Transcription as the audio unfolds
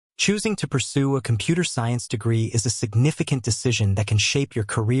Choosing to pursue a computer science degree is a significant decision that can shape your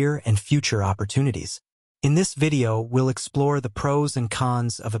career and future opportunities. In this video, we'll explore the pros and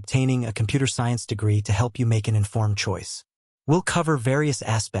cons of obtaining a computer science degree to help you make an informed choice. We'll cover various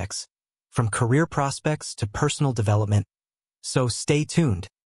aspects, from career prospects to personal development, so stay tuned.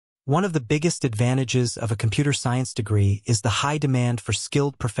 One of the biggest advantages of a computer science degree is the high demand for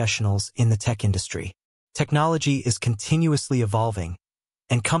skilled professionals in the tech industry. Technology is continuously evolving,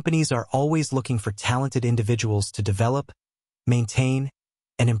 and companies are always looking for talented individuals to develop, maintain,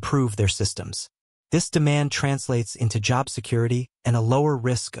 and improve their systems. This demand translates into job security and a lower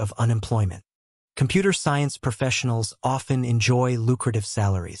risk of unemployment. Computer science professionals often enjoy lucrative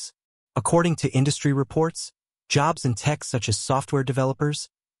salaries. According to industry reports, jobs in tech such as software developers,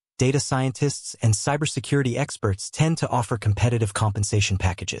 data scientists, and cybersecurity experts tend to offer competitive compensation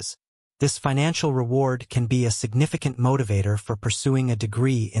packages. This financial reward can be a significant motivator for pursuing a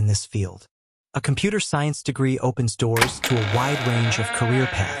degree in this field. A computer science degree opens doors to a wide range of career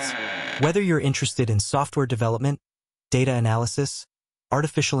paths. Whether you're interested in software development, data analysis,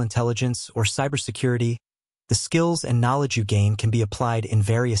 artificial intelligence, or cybersecurity, the skills and knowledge you gain can be applied in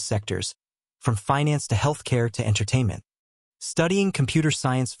various sectors, from finance to healthcare to entertainment. Studying computer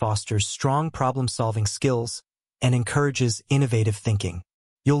science fosters strong problem-solving skills and encourages innovative thinking.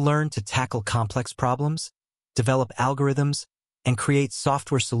 You'll learn to tackle complex problems, develop algorithms, and create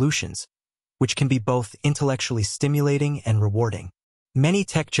software solutions, which can be both intellectually stimulating and rewarding. Many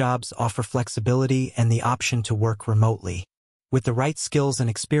tech jobs offer flexibility and the option to work remotely. With the right skills and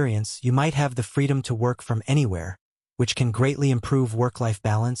experience, you might have the freedom to work from anywhere, which can greatly improve work-life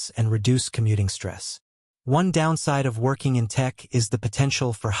balance and reduce commuting stress. One downside of working in tech is the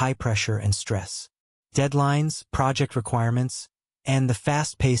potential for high pressure and stress. Deadlines, project requirements, and the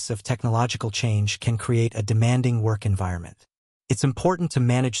fast pace of technological change can create a demanding work environment. It's important to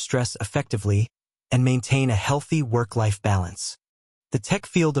manage stress effectively and maintain a healthy work-life balance. The tech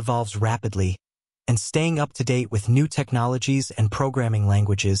field evolves rapidly, and staying up to date with new technologies and programming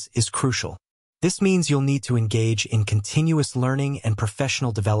languages is crucial. This means you'll need to engage in continuous learning and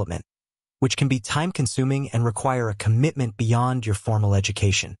professional development, which can be time-consuming and require a commitment beyond your formal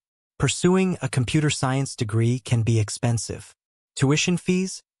education. Pursuing a computer science degree can be expensive. Tuition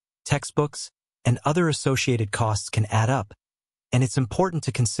fees, textbooks, and other associated costs can add up, and it's important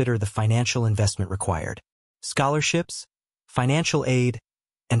to consider the financial investment required. Scholarships, financial aid,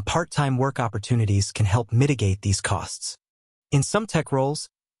 and part-time work opportunities can help mitigate these costs. In some tech roles,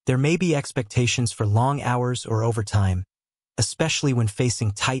 there may be expectations for long hours or overtime, especially when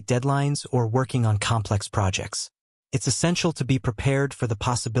facing tight deadlines or working on complex projects. It's essential to be prepared for the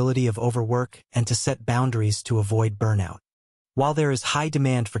possibility of overwork and to set boundaries to avoid burnout. While there is high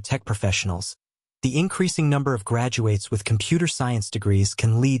demand for tech professionals, the increasing number of graduates with computer science degrees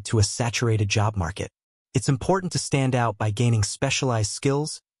can lead to a saturated job market. It's important to stand out by gaining specialized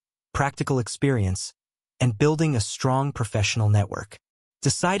skills, practical experience, and building a strong professional network.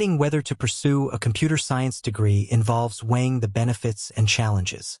 Deciding whether to pursue a computer science degree involves weighing the benefits and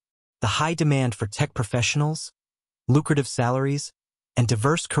challenges. The high demand for tech professionals, lucrative salaries, and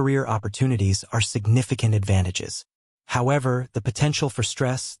diverse career opportunities are significant advantages. However, the potential for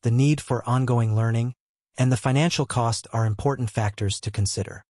stress, the need for ongoing learning, and the financial cost are important factors to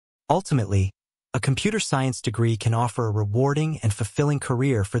consider. Ultimately, a computer science degree can offer a rewarding and fulfilling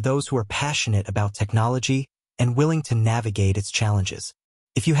career for those who are passionate about technology and willing to navigate its challenges.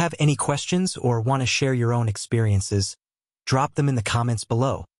 If you have any questions or want to share your own experiences, drop them in the comments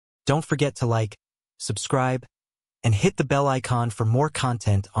below. Don't forget to like, subscribe, and hit the bell icon for more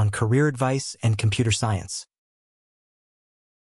content on career advice and computer science.